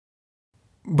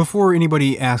Before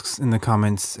anybody asks in the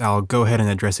comments, I'll go ahead and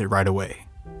address it right away.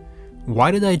 Why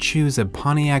did I choose a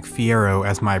Pontiac Fiero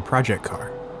as my project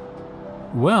car?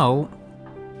 Well,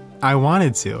 I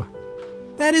wanted to.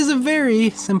 That is a very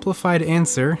simplified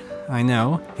answer. I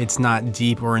know, it's not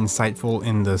deep or insightful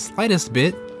in the slightest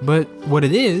bit, but what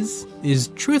it is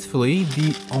truthfully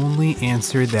the only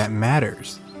answer that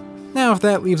matters. Now, if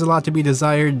that leaves a lot to be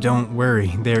desired, don't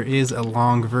worry, there is a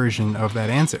long version of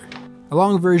that answer. A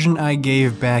long version I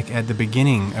gave back at the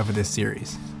beginning of this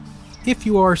series. If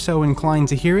you are so inclined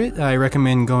to hear it, I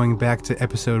recommend going back to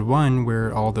episode 1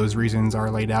 where all those reasons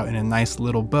are laid out in a nice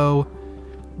little bow,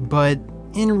 but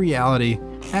in reality,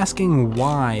 asking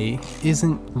why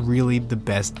isn't really the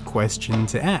best question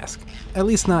to ask. At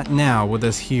least not now with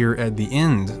us here at the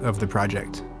end of the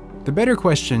project. The better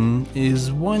question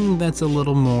is one that's a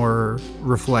little more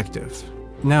reflective.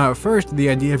 Now at first, the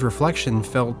idea of reflection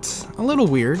felt a little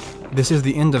weird. This is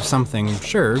the end of something,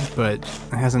 sure, but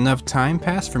has enough time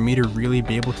passed for me to really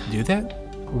be able to do that?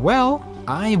 Well,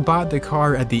 I bought the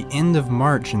car at the end of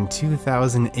March in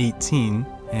 2018,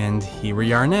 and here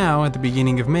we are now at the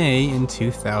beginning of May in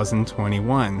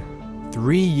 2021.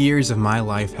 3 years of my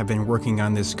life have been working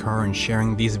on this car and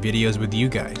sharing these videos with you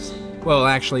guys. Well,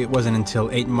 actually, it wasn't until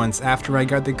 8 months after I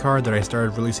got the car that I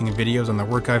started releasing videos on the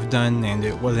work I've done, and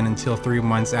it wasn't until 3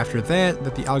 months after that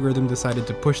that the algorithm decided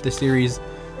to push the series,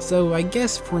 so I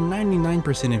guess for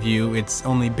 99% of you, it's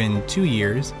only been 2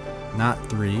 years, not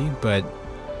 3, but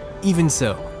even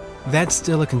so, that's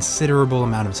still a considerable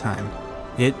amount of time.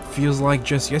 It feels like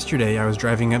just yesterday I was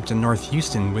driving up to North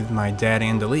Houston with my dad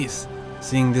and Elise,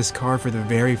 seeing this car for the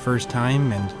very first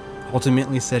time and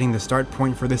ultimately setting the start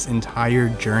point for this entire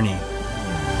journey.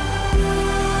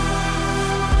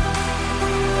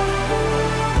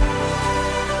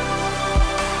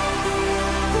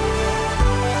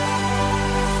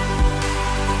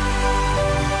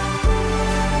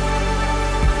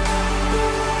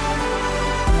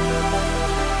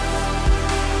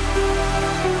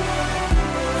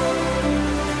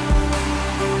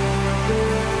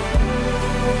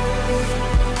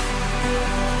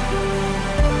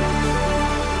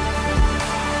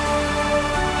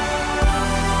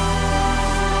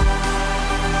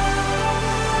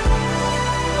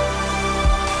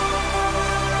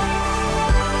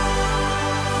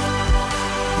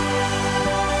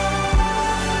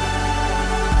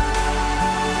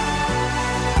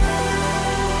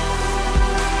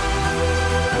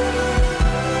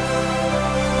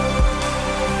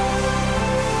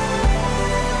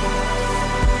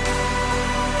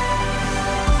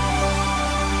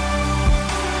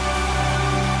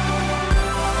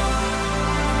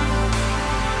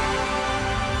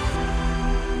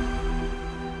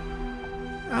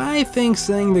 I think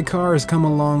saying the car has come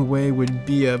a long way would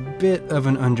be a bit of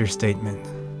an understatement.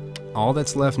 All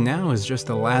that's left now is just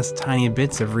the last tiny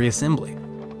bits of reassembly.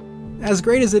 As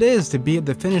great as it is to be at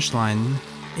the finish line,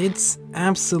 it's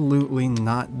absolutely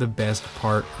not the best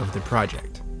part of the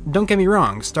project. Don't get me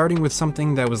wrong, starting with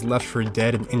something that was left for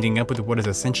dead and ending up with what is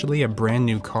essentially a brand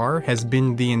new car has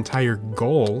been the entire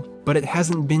goal, but it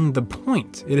hasn't been the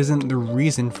point. It isn't the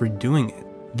reason for doing it.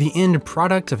 The end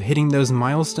product of hitting those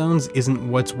milestones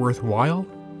isn't what's worthwhile,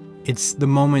 it's the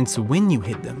moments when you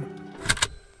hit them.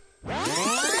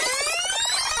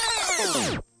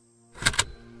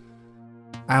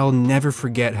 I'll never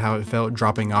forget how it felt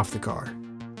dropping off the car,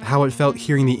 how it felt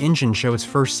hearing the engine show its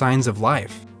first signs of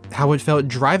life, how it felt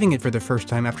driving it for the first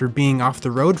time after being off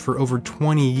the road for over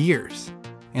 20 years.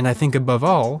 And I think above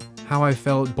all, how I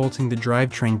felt bolting the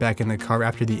drivetrain back in the car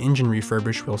after the engine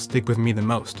refurbish will stick with me the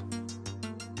most.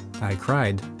 I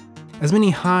cried. As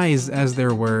many highs as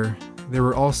there were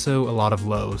also a lot of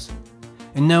lows.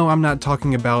 And no, I'm not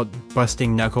talking about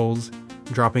busting knuckles,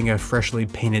 dropping a freshly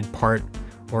painted part,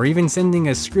 or even sending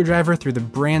a screwdriver through the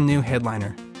brand new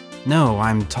headliner. No,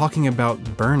 I'm talking about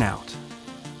burnout.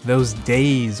 Those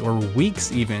days, or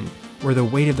weeks even, where the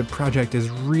weight of the project is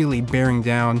really bearing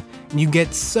down, and you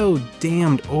get so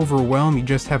damned overwhelmed you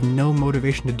just have no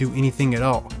motivation to do anything at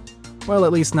all. Well,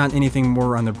 at least not anything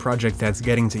more on the project that's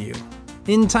getting to you.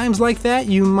 In times like that,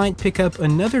 you might pick up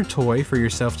another toy for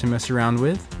yourself to mess around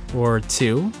with, or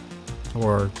 2,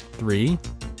 or 3,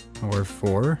 or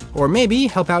 4, or maybe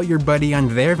help out your buddy on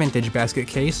their vintage basket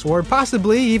case, or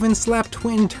possibly even slap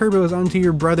twin turbos onto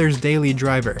your brother's daily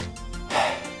driver.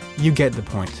 You get the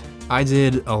point. I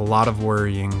did a lot of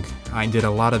worrying. I did a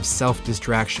lot of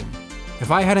self-distraction. If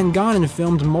I hadn't gone and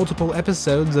filmed multiple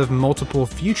episodes of multiple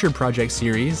future project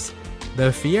series, the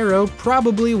Fiero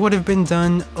probably would have been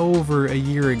done over a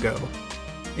year ago.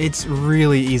 It's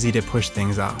really easy to push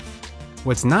things off.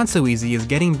 What's not so easy is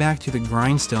getting back to the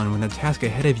grindstone when the task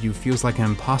ahead of you feels like an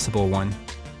impossible one.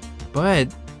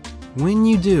 But when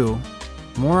you do,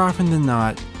 more often than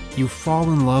not, you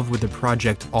fall in love with the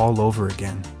project all over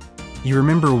again. You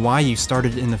remember why you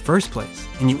started in the first place,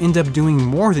 and you end up doing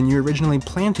more than you originally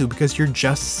planned to because you're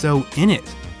just so in it.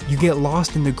 You get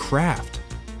lost in the craft.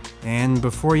 And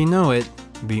before you know it,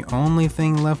 the only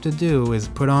thing left to do is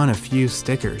put on a few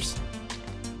stickers.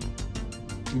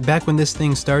 Back when this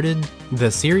thing started, the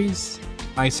series,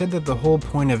 I said that the whole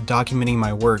point of documenting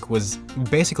my work was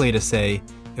basically to say,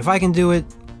 if I can do it,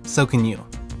 so can you.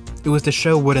 It was to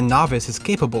show what a novice is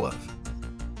capable of.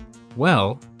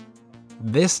 Well,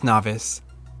 this novice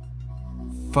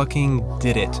fucking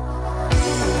did it.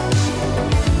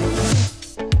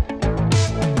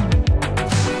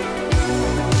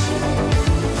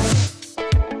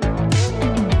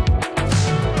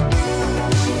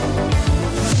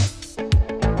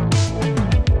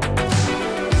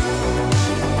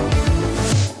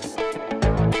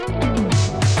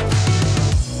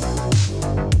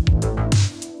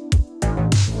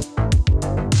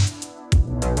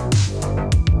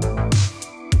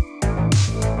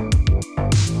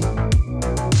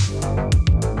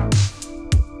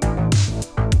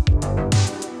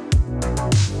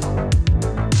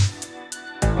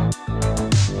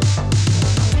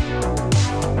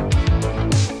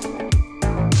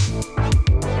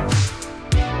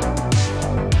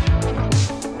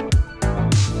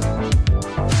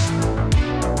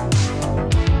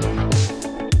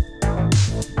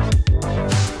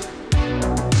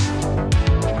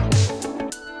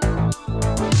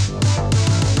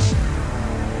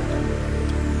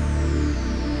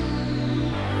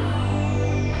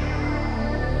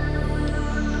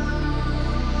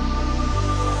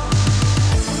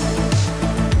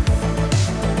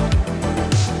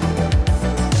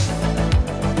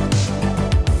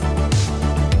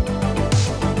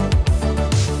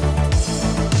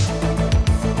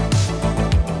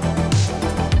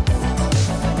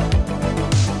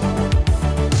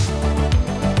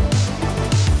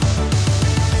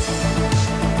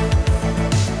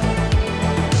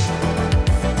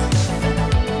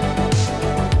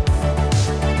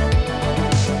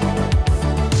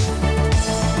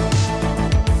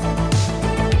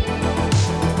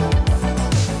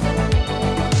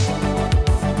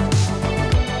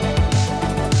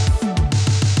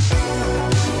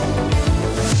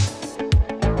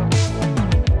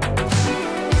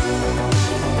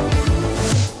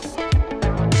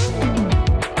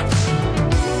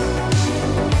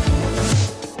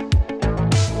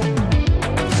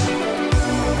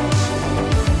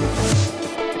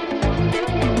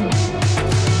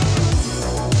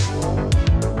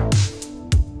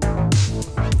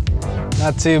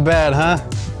 Not too bad, huh?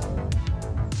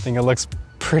 I think it looks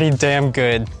pretty damn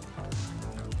good.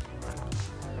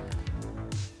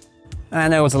 I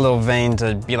know it's a little vain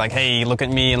to be like, hey, look at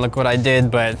me and look what I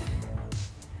did, but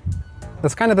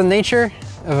that's kind of the nature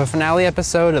of a finale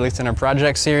episode, at least in a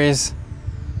project series.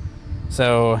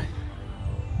 So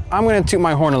I'm gonna toot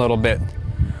my horn a little bit.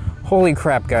 Holy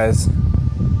crap, guys.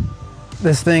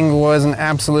 This thing was an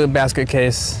absolute basket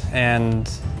case, and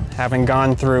having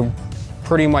gone through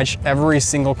pretty much every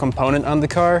single component on the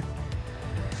car,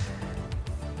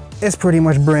 it's pretty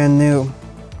much brand new.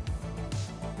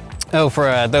 Oh,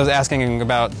 for those asking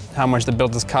about how much the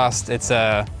build has cost, it's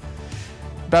about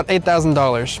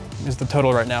 $8,000 is the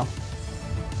total right now.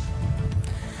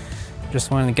 Just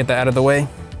wanted to get that out of the way.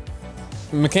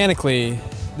 Mechanically,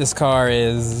 this car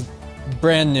is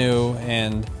brand new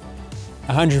and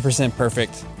 100%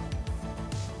 perfect.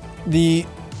 The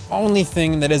only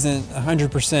thing that isn't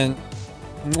 100%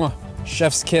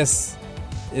 chef's kiss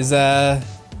is the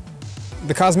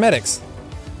cosmetics.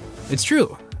 It's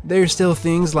true. There's still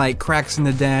things like cracks in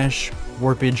the dash,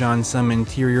 warpage on some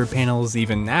interior panels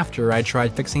even after I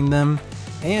tried fixing them,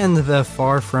 and the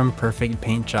far from perfect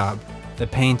paint job. The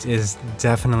paint is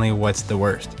definitely what's the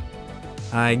worst.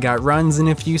 I got runs in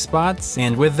a few spots,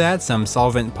 and with that, some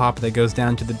solvent pop that goes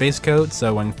down to the base coat,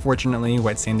 so unfortunately,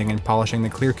 wet sanding and polishing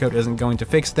the clear coat isn't going to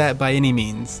fix that by any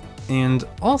means. And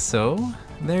also,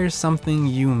 there's something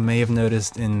you may have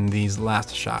noticed in these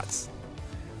last shots.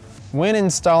 When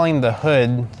installing the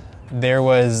hood, there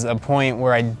was a point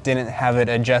where I didn't have it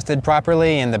adjusted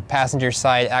properly and the passenger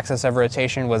side axis of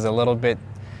rotation was a little bit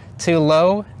too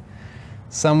low.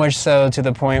 So much so to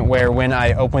the point where when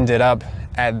I opened it up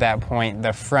at that point,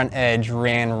 the front edge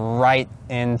ran right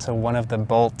into one of the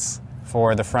bolts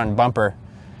for the front bumper.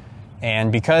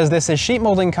 And because this is sheet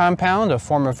molding compound, a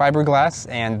form of fiberglass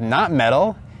and not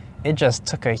metal, it just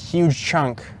took a huge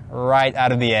chunk right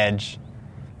out of the edge.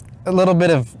 A little bit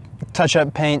of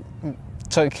touch-up paint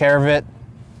took care of it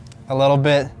a little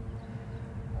bit.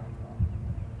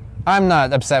 I'm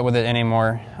not upset with it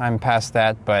anymore. I'm past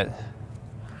that, but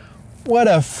what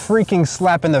a freaking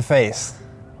slap in the face.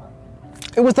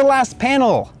 It was the last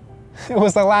panel. It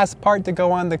was the last part to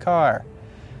go on the car.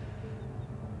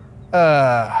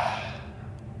 I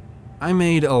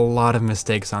made a lot of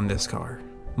mistakes on this car.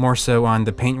 More so on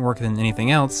the paintwork than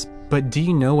anything else, but do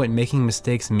you know what making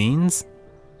mistakes means?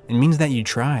 It means that you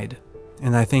tried.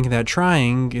 And I think that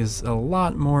trying is a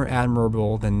lot more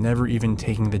admirable than never even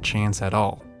taking the chance at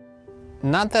all.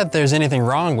 Not that there's anything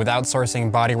wrong with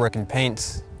outsourcing bodywork and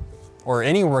paint, or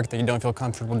any work that you don't feel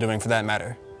comfortable doing for that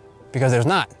matter, because there's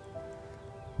not.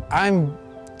 I'm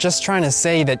just trying to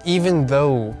say that even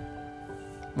though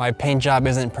my paint job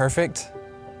isn't perfect,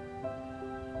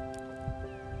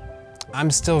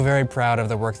 I'm still very proud of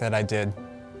the work that I did.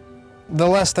 The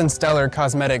less than stellar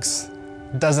cosmetics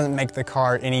doesn't make the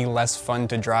car any less fun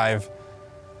to drive,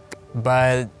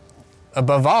 but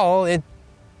above all, it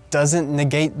doesn't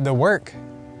negate the work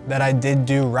that I did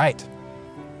do right.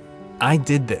 I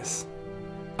did this.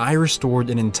 I restored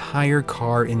an entire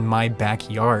car in my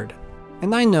backyard.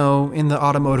 And I know, in the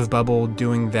automotive bubble,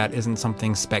 doing that isn't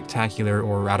something spectacular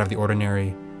or out of the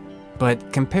ordinary,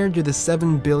 but compared to the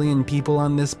 7 billion people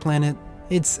on this planet,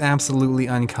 it's absolutely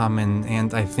uncommon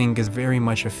and I think is very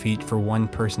much a feat for one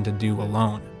person to do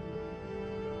alone.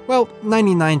 Well,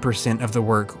 99% of the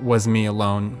work was me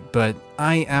alone, but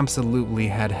I absolutely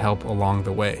had help along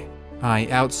the way. I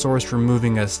outsourced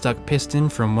removing a stuck piston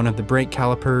from one of the brake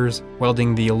calipers,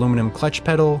 welding the aluminum clutch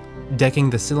pedal, decking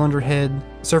the cylinder head,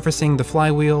 surfacing the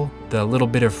flywheel, the little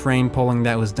bit of frame pulling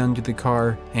that was done to the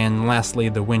car, and lastly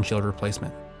the windshield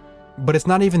replacement. But it's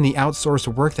not even the outsourced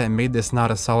work that made this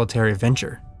not a solitary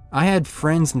venture. I had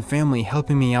friends and family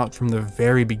helping me out from the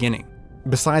very beginning.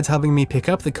 Besides helping me pick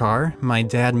up the car, my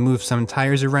dad moved some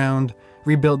tires around,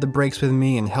 rebuilt the brakes with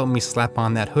me, and helped me slap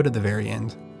on that hood at the very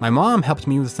end. My mom helped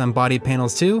me with some body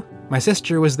panels too. My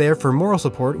sister was there for moral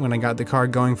support when I got the car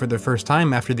going for the first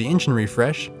time after the engine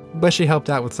refresh, but she helped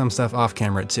out with some stuff off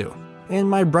camera too. And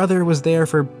my brother was there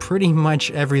for pretty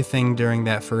much everything during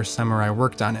that first summer I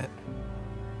worked on it.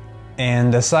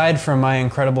 And aside from my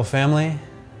incredible family,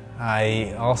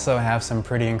 I also have some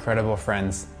pretty incredible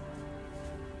friends.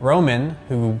 Roman,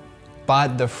 who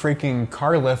bought the freaking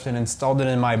car lift and installed it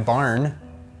in my barn.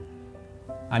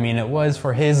 I mean, it was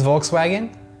for his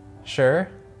Volkswagen, sure,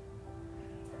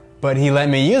 but he let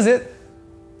me use it.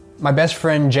 My best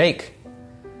friend, Jake.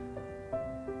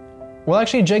 Well,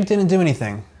 actually, Jake didn't do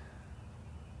anything.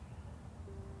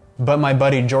 But my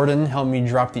buddy Jordan helped me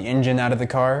drop the engine out of the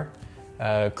car.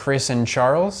 Chris and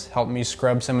Charles helped me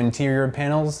scrub some interior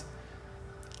panels.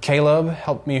 Caleb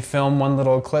helped me film one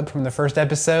little clip from the first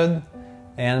episode.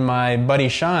 And my buddy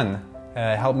Sean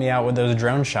helped me out with those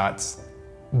drone shots.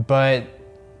 But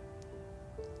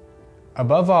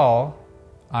above all,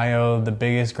 I owe the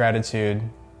biggest gratitude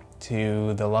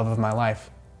to the love of my life.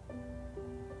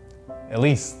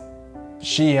 Elise.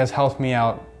 She has helped me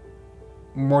out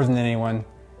more than anyone,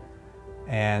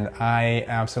 and I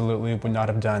absolutely would not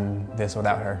have done this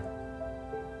without her.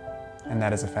 And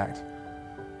that is a fact.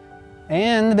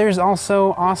 And there's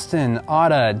also Austin,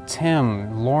 Ada,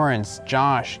 Tim, Lawrence,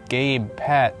 Josh, Gabe,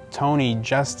 Pat, Tony,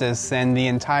 Justice, and the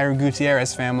entire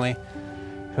Gutierrez family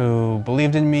who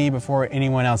believed in me before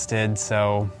anyone else did,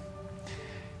 so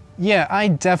yeah, I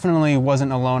definitely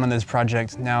wasn't alone on this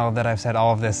project now that I've said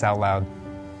all of this out loud.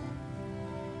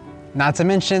 Not to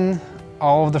mention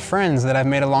all of the friends that I've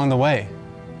made along the way.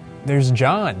 There's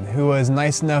John, who was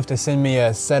nice enough to send me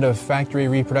a set of factory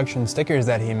reproduction stickers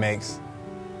that he makes.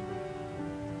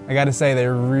 I gotta say, they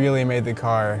really made the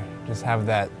car just have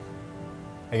that,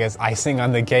 I guess, icing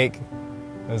on the cake.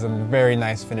 It was a very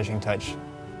nice finishing touch.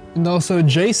 And also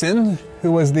Jason,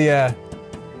 who was the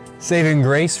saving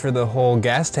grace for the whole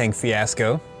gas tank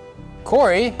fiasco.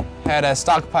 Corey had a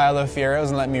stockpile of Fieros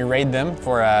and let me raid them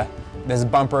for this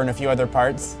bumper and a few other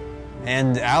parts.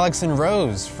 And Alex and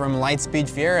Rose from Lightspeed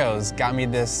Fieros got me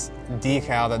this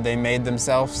decal that they made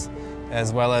themselves,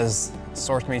 as well as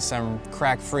sourced me some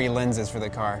crack-free lenses for the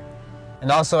car.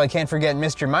 And also I can't forget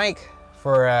Mr. Mike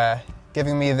for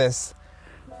giving me this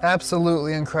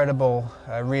absolutely incredible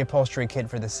reupholstery kit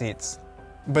for the seats.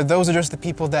 But those are just the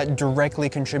people that directly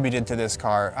contributed to this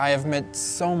car. I have met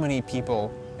so many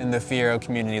people in the Fiero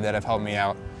community that have helped me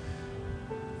out.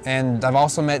 And I've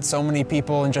also met so many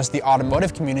people in just the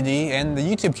automotive community and the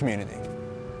YouTube community.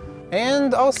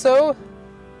 And also,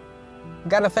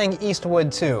 gotta thank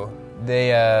Eastwood too.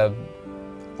 They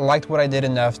liked what I did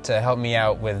enough to help me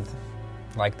out with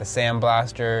like the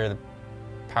sandblaster, the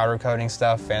powder coating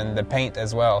stuff, and the paint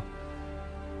as well.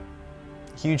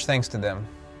 Huge thanks to them.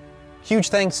 Huge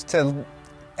thanks to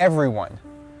everyone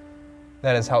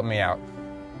that has helped me out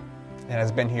and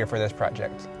has been here for this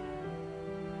project.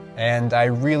 And I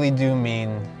really do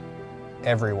mean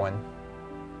everyone.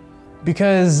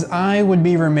 Because I would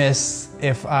be remiss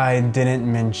if I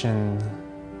didn't mention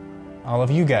all of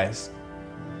you guys.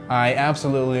 I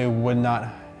absolutely would not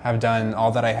have done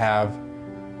all that I have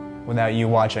without you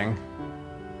watching.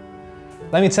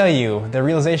 Let me tell you, the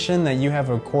realization that you have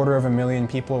 250,000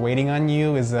 people waiting on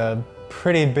you is a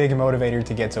pretty big motivator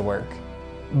to get to work.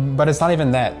 But it's not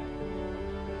even that.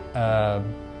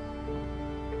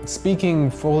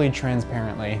 Speaking fully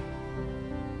transparently,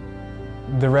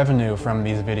 the revenue from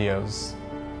these videos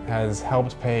has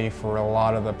helped pay for a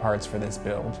lot of the parts for this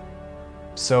build.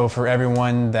 So for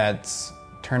everyone that's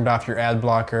turned off your ad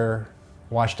blocker,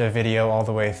 watched a video all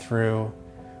the way through,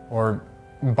 or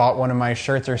bought one of my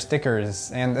shirts or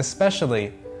stickers, and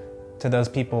especially to those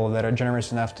people that are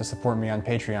generous enough to support me on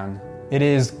Patreon, it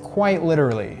is quite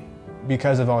literally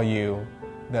because of all you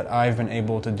that I've been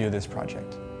able to do this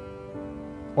project.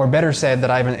 Or better said,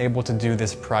 that I've been able to do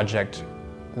this project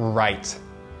right.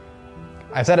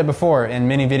 I've said it before in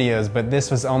many videos, but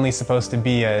this was only supposed to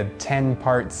be a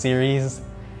 10-part series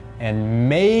and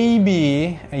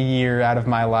maybe a year out of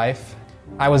my life.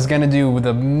 I was gonna do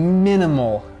the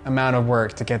minimal amount of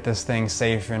work to get this thing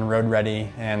safe and road ready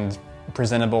and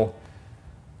presentable.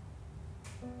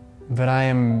 But I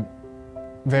am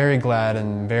very glad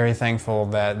and very thankful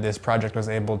that this project was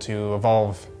able to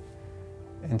evolve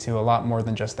into a lot more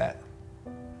than just that.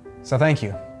 So thank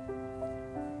you.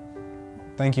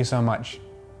 Thank you so much.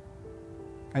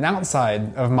 And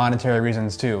outside of monetary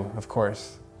reasons too, of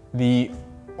course, the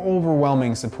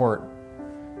overwhelming support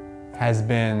has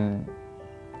been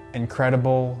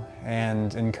incredible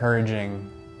and encouraging,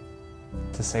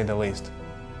 to say the least.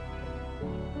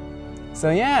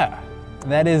 So yeah,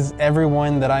 that is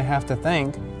everyone that I have to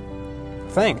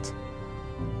thanked.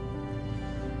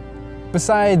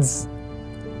 Besides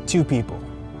 2 people.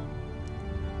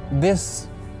 This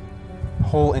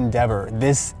whole endeavor,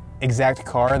 this exact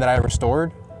car that I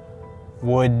restored,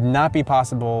 would not be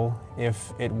possible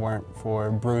if it weren't for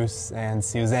Bruce and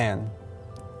Suzanne,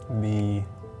 the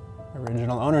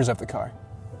original owners of the car.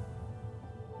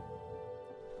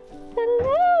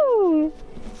 Hello!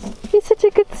 You're such a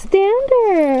good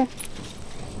stander.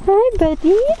 Hi,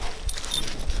 buddy.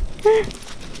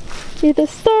 You're the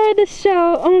star of the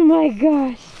show. Oh my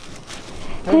gosh.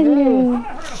 Hello.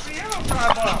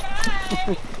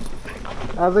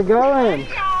 How's it going?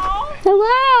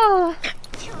 Hello.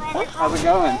 How's it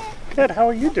going? Good, how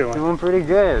are you doing? Doing pretty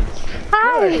good.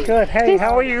 Hi. Good, good. Hey,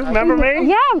 how are you? Remember me?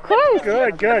 Yeah, of course.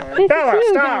 Good, good. Nice to Bella, see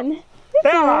you stop! again.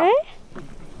 Bella!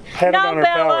 Petted on No, her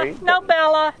Bella. belly. No,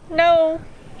 Bella. No.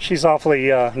 She's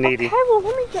awfully needy. Okay, well,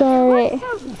 let me get Sorry. it.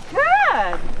 So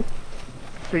good.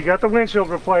 So you got the windshield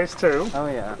replaced too. Oh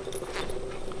yeah.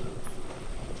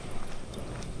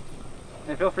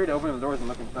 And feel free to open the doors and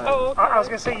look inside. Oh, okay. I was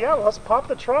gonna say, yeah, let's pop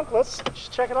the trunk. Let's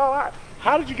just check it all out.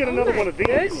 How did you get another one of these?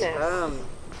 Goodness.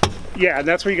 Yeah, and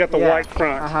that's where you got the white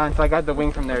front. So I got the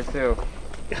wing from there too.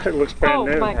 It looks brand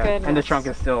new. my goodness. And the trunk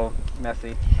is still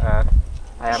messy. I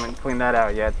haven't cleaned that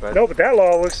out yet, but No, but that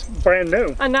all looks brand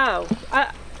new. I know.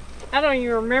 I don't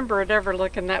even remember it ever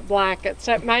looking that black,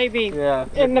 except maybe yeah.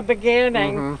 in the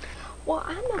beginning. Mm-hmm. Well,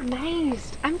 I'm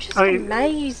amazed. I'm just I mean,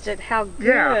 amazed at how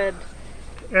yeah. good.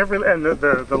 And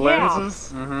the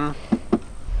lenses. Mm-hmm.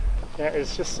 Yeah,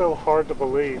 it's just so hard to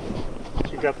believe that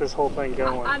you got this whole thing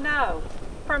going. I know.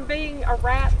 From being a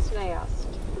rat's nest.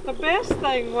 The best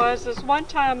thing was one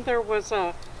time there was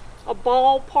a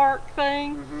ballpark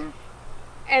thing. Mm-hmm.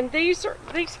 And these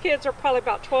kids are probably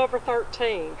about 12 or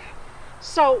 13.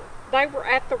 So they were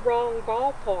at the wrong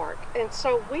ballpark. And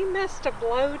so we must have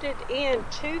loaded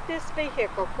into this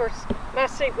vehicle. Of course, my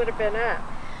seat would have been up.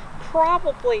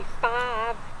 Probably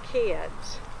 5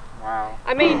 kids. Wow.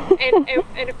 I mean,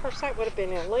 and of course that would have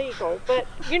been illegal. But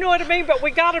you know what I mean? But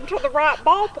we got them to the right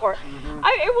ballpark. Mm-hmm.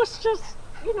 It was just,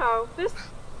 you know,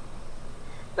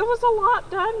 there was a lot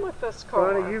done with this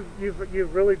car. Bonnie,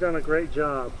 you've really done a great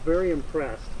job. Very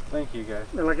impressed. Thank you guys.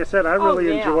 And like I said, I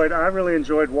really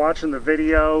enjoyed watching the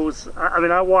videos. I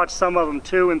mean, I watched some of them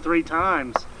 2 and 3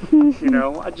 times. You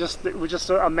know, it was just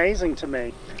amazing to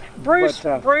me. Bruce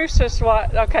is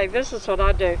what, okay, this is what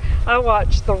I do. I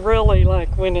watch the really,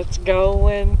 like, when it's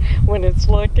going, when it's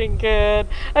looking good.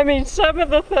 I mean, some of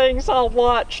the things I'll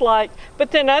watch, like,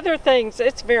 but then other things,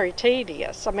 it's very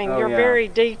tedious. I mean, you're very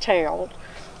detailed.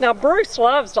 Now, Bruce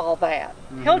loves all that.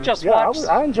 Mm-hmm. He'll just watch.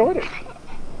 I enjoyed it.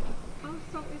 Oh,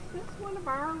 so is this one of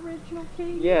our original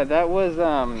keys? Yeah, that was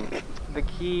the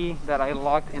key that I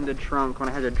locked in the trunk when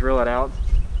I had to drill it out.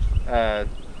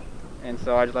 and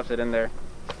so I just left it in there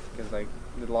because like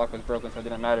the lock was broken, so it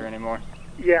didn't matter anymore.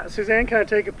 Yeah, Suzanne, can I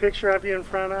take a picture of you in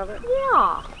front of it?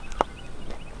 Yeah.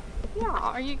 Yeah,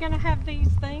 are you gonna have these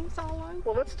things all over?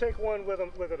 Well, let's take one with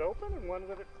it open and one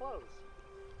with it closed.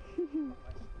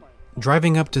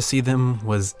 Driving up to see them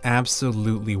was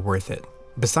absolutely worth it.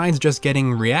 Besides just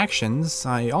getting reactions,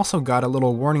 I also got a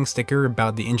little warning sticker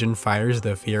about the engine fires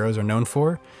the Fieros are known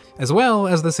for, as well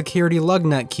as the security lug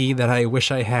nut key that I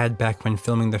wish I had back when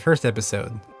filming the first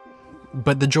episode.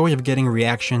 But the joy of getting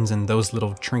reactions and those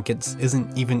little trinkets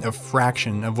isn't even a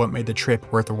fraction of what made the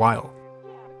trip worth a while.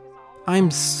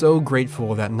 I'm so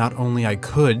grateful that not only I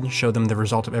could show them the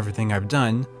result of everything I've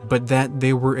done, but that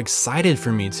they were excited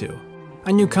for me to.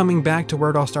 I knew coming back to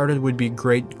where it all started would be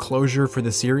great closure for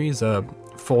the series, a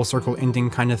full circle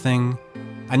ending kind of thing.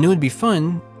 I knew it'd be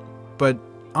fun, but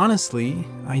honestly,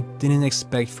 I didn't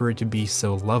expect for it to be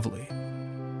so lovely.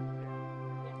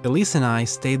 Elise and I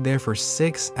stayed there for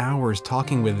 6 hours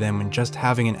talking with them and just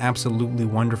having an absolutely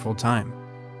wonderful time.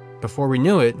 Before we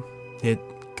knew it, it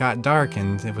got dark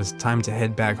and it was time to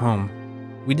head back home.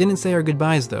 We didn't say our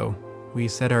goodbyes though, we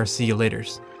said our see you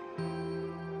laters.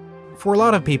 For a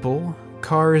lot of people,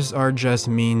 cars are just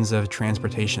means of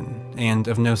transportation and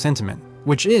of no sentiment,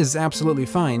 which is absolutely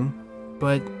fine,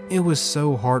 but it was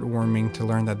so heartwarming to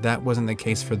learn that that wasn't the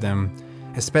case for them,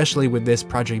 especially with this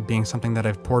project being something that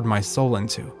I've poured my soul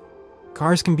into.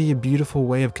 Cars can be a beautiful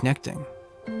way of connecting,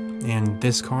 and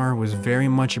this car was very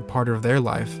much a part of their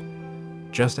life,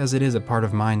 just as it is a part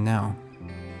of mine now.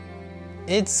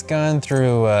 It's gone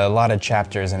through a lot of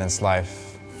chapters in its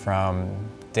life, from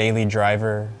daily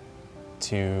driver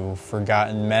to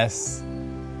forgotten mess,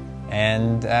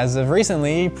 and as of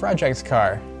recently, project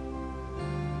car.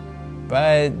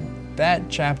 But that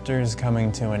chapter's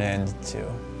coming to an end too.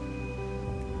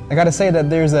 I gotta say that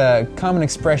there's a common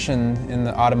expression in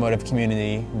the automotive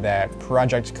community that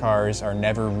project cars are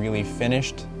never really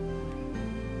finished.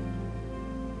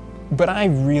 But I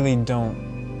really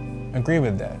don't agree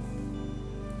with that.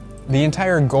 The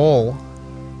entire goal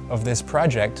of this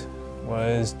project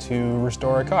was to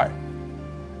restore a car.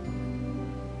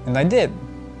 And I did.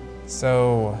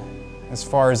 So, as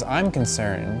far as I'm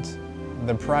concerned,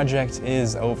 the project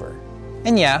is over.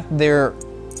 And yeah, there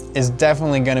is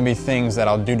definitely going to be things that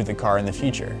I'll do to the car in the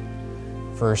future.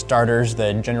 For starters,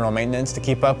 the general maintenance to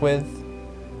keep up with,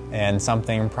 and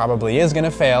something probably is going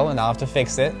to fail and I'll have to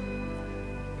fix it.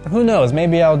 But who knows,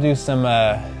 maybe I'll do some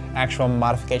actual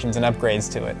modifications and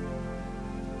upgrades to it.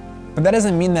 But that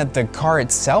doesn't mean that the car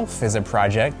itself is a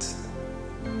project,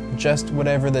 just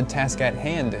whatever the task at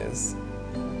hand is.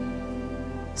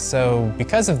 So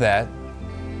because of that,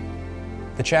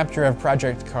 the chapter of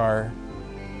Project Car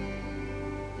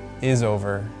is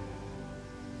over,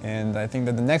 and I think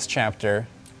that the next chapter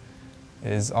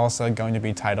is also going to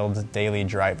be titled Daily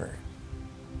Driver.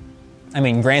 I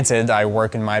mean, granted, I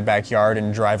work in my backyard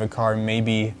and drive a car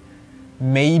maybe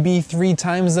 3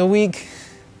 times a week,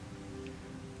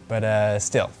 but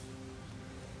still,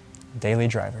 Daily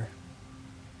Driver.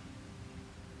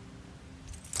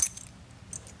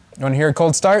 You want to hear a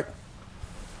cold start?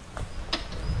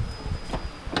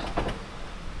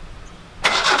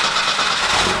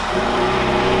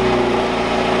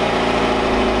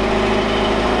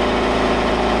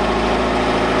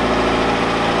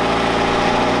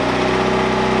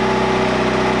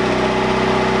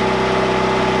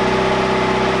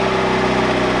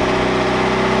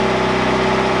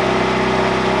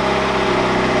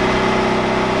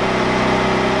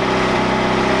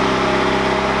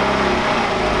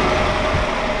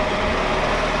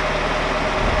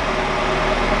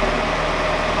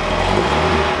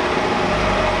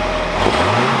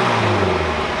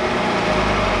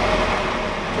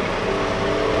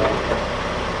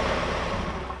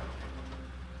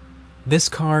 This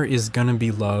car is gonna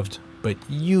be loved, but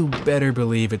you better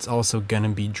believe it's also gonna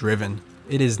be driven.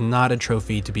 It is not a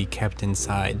trophy to be kept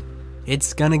inside.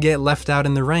 It's gonna get left out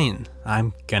in the rain.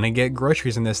 I'm gonna get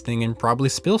groceries in this thing and probably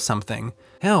spill something.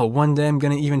 Hell, one day I'm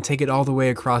gonna even take it all the way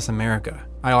across America.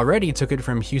 I already took it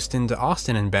from Houston to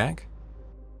Austin and back.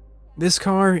 This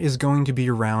car is going to be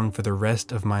around for the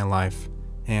rest of my life,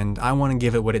 and I want to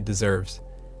give it what it deserves,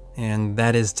 and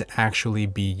that is to actually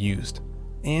be used.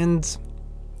 And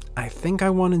I think I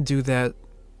want to do that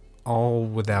all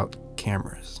without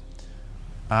cameras.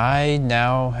 I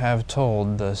now have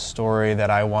told the story that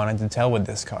I wanted to tell with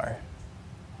this car.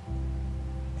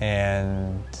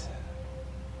 And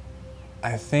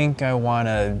I think I want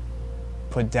to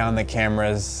put down the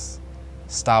cameras,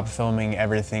 stop filming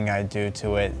everything I do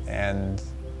to it, and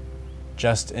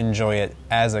just enjoy it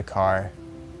as a car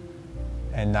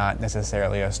and not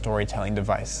necessarily a storytelling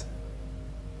device.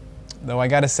 Though I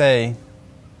gotta say,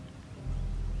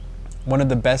 one of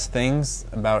the best things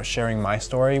about sharing my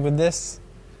story with this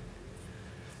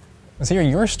is hearing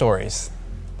your stories.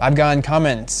 I've gotten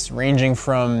comments ranging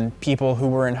from people who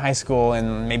were in high school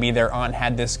and maybe their aunt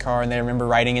had this car and they remember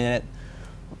riding in it,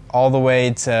 all the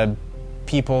way to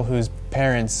people whose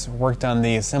parents worked on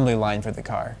the assembly line for the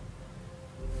car.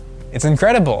 It's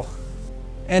incredible.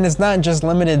 And it's not just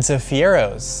limited to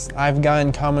Fieros. I've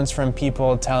gotten comments from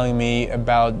people telling me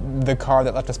about the car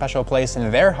that left a special place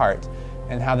in their heart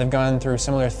and how they've gone through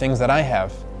similar things that I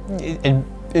have. It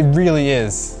really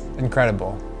is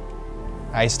incredible.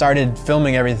 I started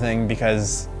filming everything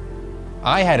because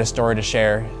I had a story to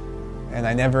share, and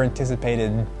I never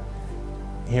anticipated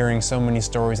hearing so many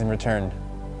stories in return.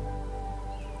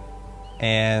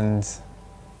 And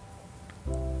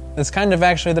it's kind of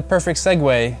actually the perfect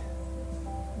segue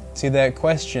to that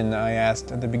question I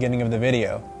asked at the beginning of the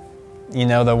video. You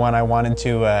know, the one I wanted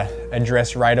to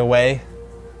address right away.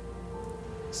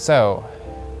 So,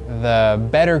 the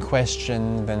better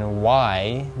question than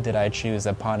why did I choose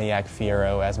a Pontiac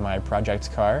Fiero as my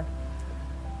project car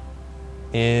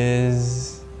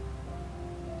is,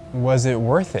 was it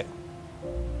worth it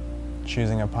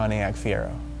choosing a Pontiac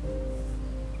Fiero?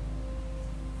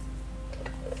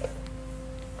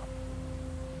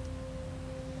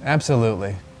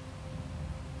 Absolutely.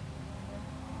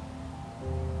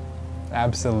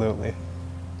 Absolutely.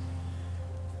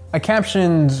 I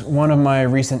captioned one of my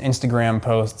recent Instagram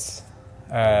posts.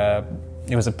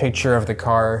 It was a picture of the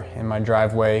car in my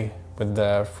driveway with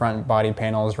the front body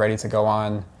panels ready to go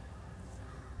on.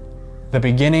 The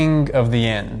beginning of the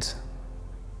end.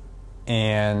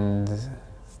 And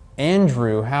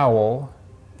Andrew Howell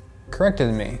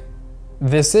corrected me.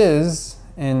 This is,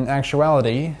 in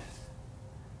actuality,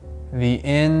 the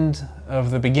end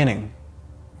of the beginning.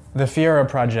 The Fiero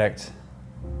project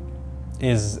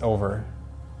is over,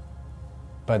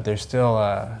 but there's still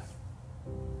a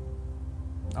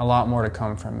lot more to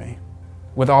come from me.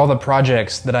 With all the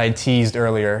projects that I teased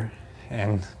earlier,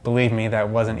 and believe me, that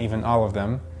wasn't even all of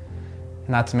them,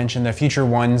 not to mention the future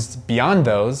ones beyond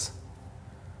those,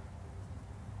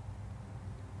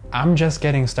 I'm just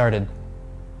getting started.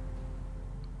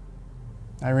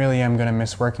 I really am gonna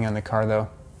miss working on the car though,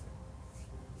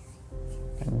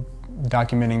 and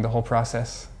documenting the whole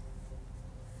process.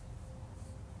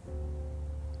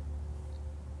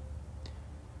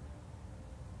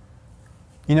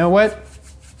 You know what?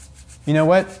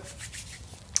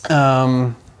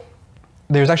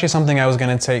 There's actually something I was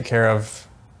gonna take care of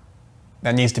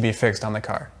that needs to be fixed on the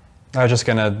car. I was just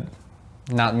gonna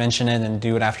not mention it and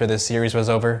do it after this series was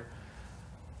over.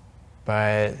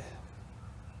 But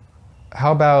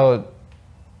how about,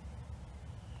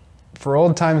 for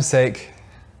old time's sake,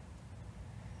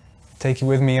 take you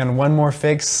with me on one more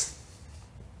fix,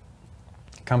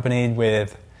 accompanied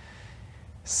with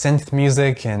synth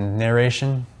music and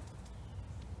narration.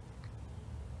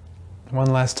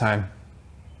 One last time.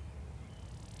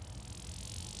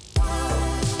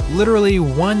 Literally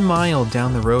 1 mile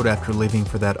down the road after leaving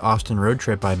for that Austin road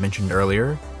trip I mentioned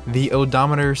earlier, the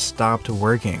odometer stopped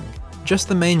working. Just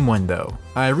the main one though.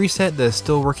 I reset the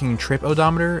still working trip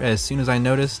odometer as soon as I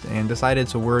noticed and decided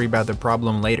to worry about the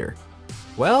problem later.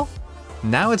 Well,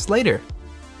 now it's later.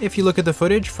 If you look at the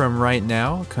footage from right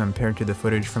now compared to the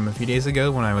footage from a few days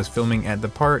ago when I was filming at the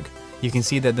park, you can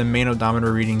see that the main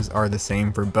odometer readings are the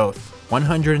same for both,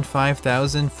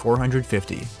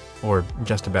 105,450, or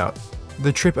just about.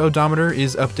 The trip odometer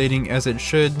is updating as it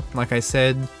should, like I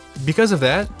said. Because of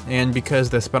that, and because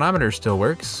the speedometer still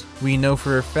works, we know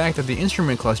for a fact that the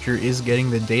instrument cluster is getting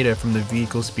the data from the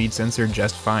vehicle speed sensor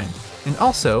just fine. And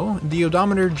also, the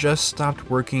odometer just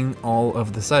stopped working all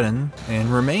of the sudden,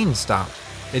 and remained stopped.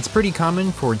 It's pretty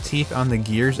common for teeth on the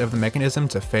gears of the mechanism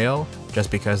to fail, just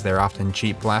because they're often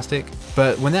cheap plastic,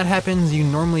 but when that happens you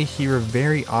normally hear a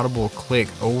very audible click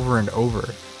over and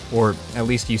over, or at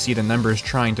least you see the numbers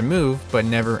trying to move, but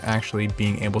never actually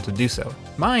being able to do so.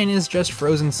 Mine is just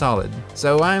frozen solid,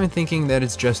 so I'm thinking that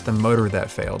it's just the motor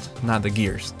that failed, not the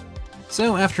gears.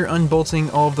 So after unbolting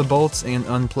all of the bolts and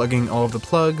unplugging all of the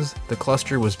plugs, the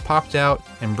cluster was popped out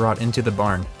and brought into the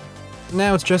barn.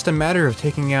 Now it's just a matter of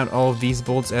taking out all of these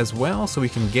bolts as well so we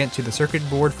can get to the circuit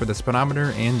board for the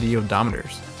speedometer and the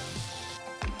odometers.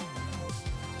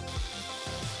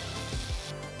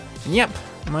 And yep,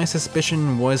 my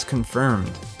suspicion was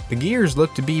confirmed. The gears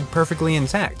look to be perfectly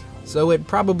intact, so it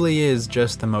probably is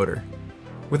just the motor.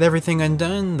 With everything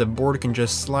undone, the board can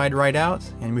just slide right out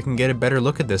and we can get a better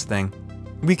look at this thing.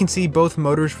 We can see both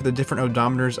motors for the different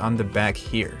odometers on the back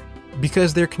here.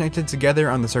 Because they're connected together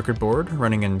on the circuit board,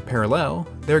 running in parallel,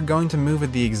 they're going to move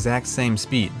at the exact same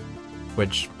speed,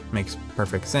 which Makes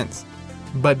perfect sense.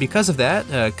 But because of that,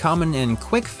 a common and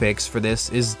quick fix for this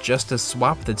is just to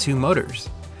swap the two motors.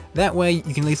 That way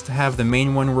you can at least have the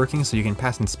main one working so you can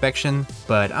pass inspection,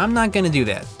 but I'm not gonna do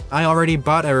that. I already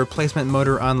bought a replacement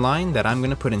motor online that I'm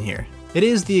gonna put in here. It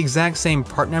is the exact same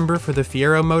part number for the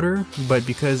Fiero motor, but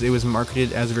because it was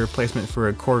marketed as a replacement for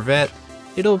a Corvette,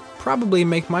 it'll probably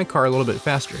make my car a little bit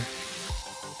faster.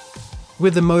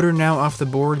 With the motor now off the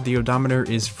board, the odometer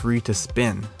is free to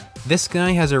spin. This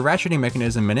guy has a ratcheting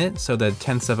mechanism in it, so the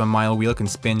 1/10 of a mile wheel can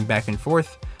spin back and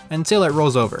forth until it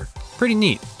rolls over. Pretty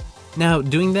neat. Now,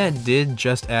 doing that did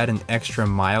just add an extra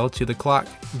mile to the clock,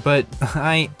 but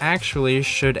I actually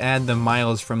should add the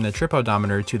miles from the trip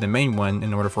odometer to the main one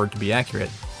in order for it to be accurate.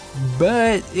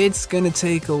 But it's gonna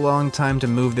take a long time to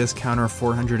move this counter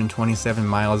 427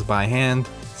 miles by hand,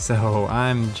 so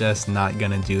I'm just not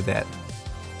gonna do that.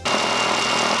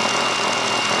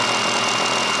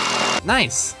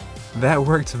 Nice! That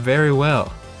worked very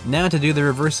well. Now to do the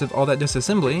reverse of all that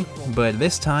disassembly, but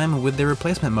this time with the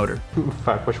replacement motor.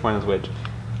 Fuck, which one is which?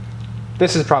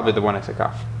 This is probably the one I took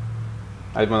off.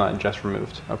 I will not just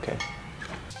removed. Okay.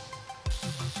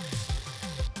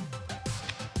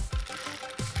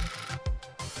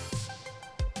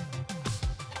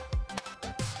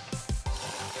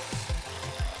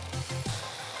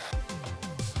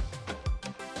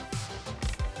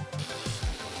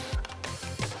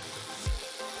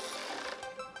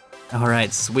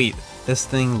 Alright, sweet. This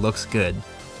thing looks good.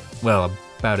 Well,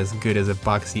 about as good as a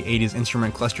boxy 80s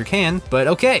instrument cluster can, but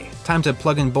okay, time to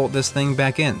plug and bolt this thing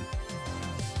back in.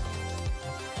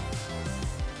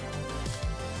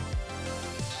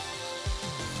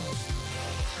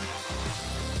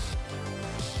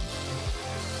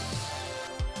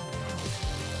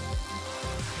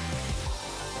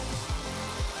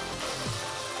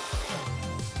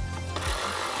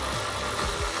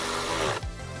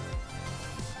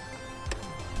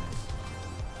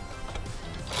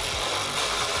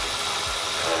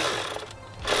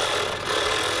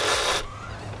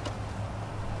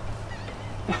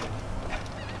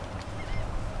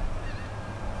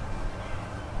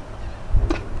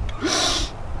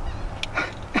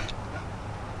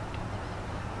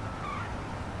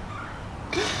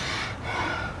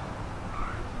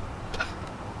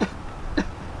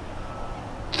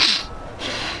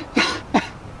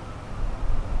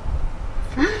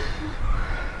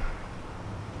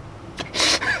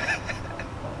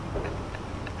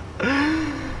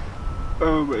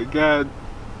 Oh my god.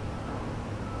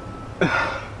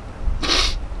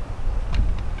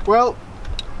 Well,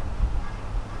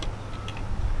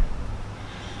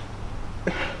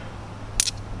 it's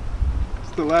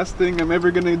the last thing I'm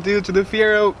ever gonna do to the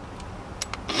Fiero.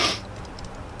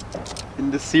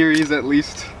 In the series, at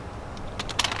least.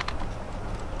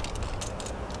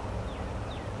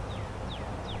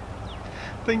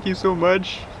 Thank you so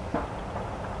much.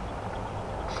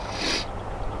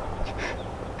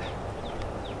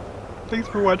 Thanks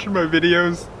for watching my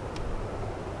videos.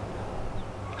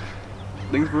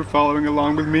 Thanks for following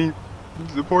along with me,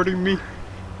 supporting me.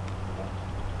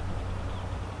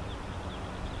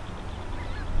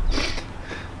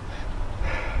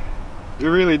 It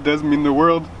really does mean the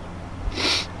world.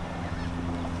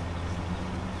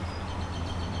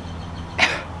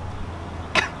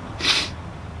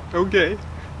 Okay.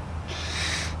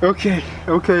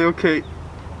 Okay.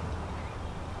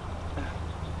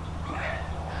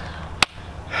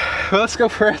 Well, let's go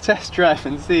for a test drive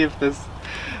and see if this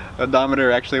odometer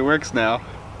actually works now.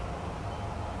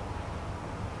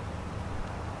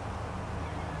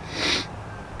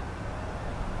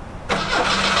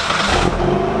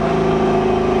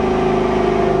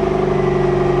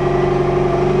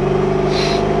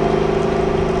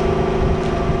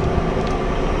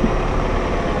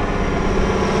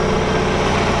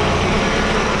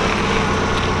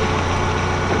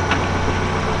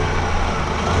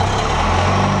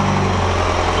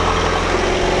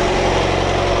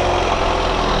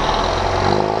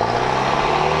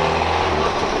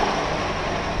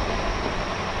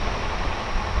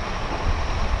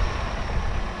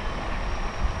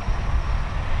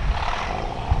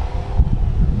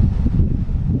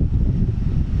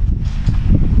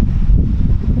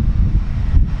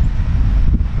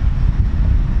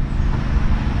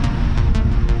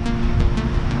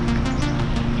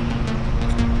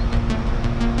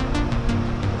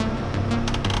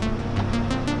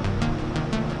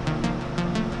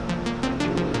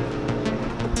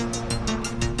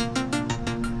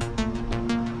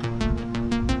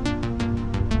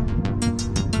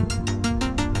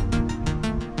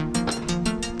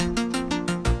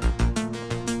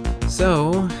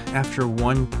 So, after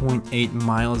 1.8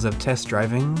 miles of test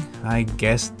driving, I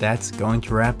guess that's going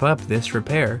to wrap up this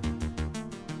repair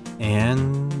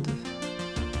and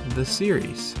the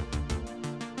series.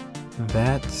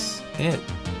 That's it.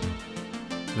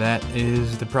 That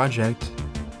is the project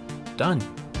done.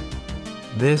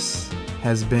 This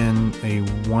has been a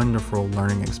wonderful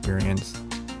learning experience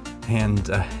and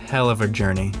a hell of a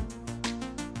journey.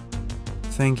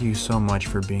 Thank you so much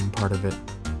for being part of it.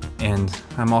 And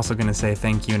I'm also going to say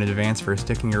thank you in advance for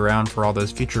sticking around for all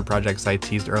those future projects I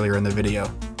teased earlier in the video.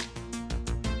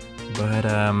 But,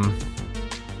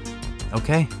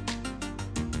 okay.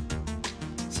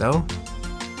 So,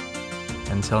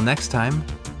 until next time,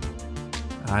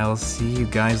 I'll see you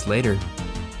guys later.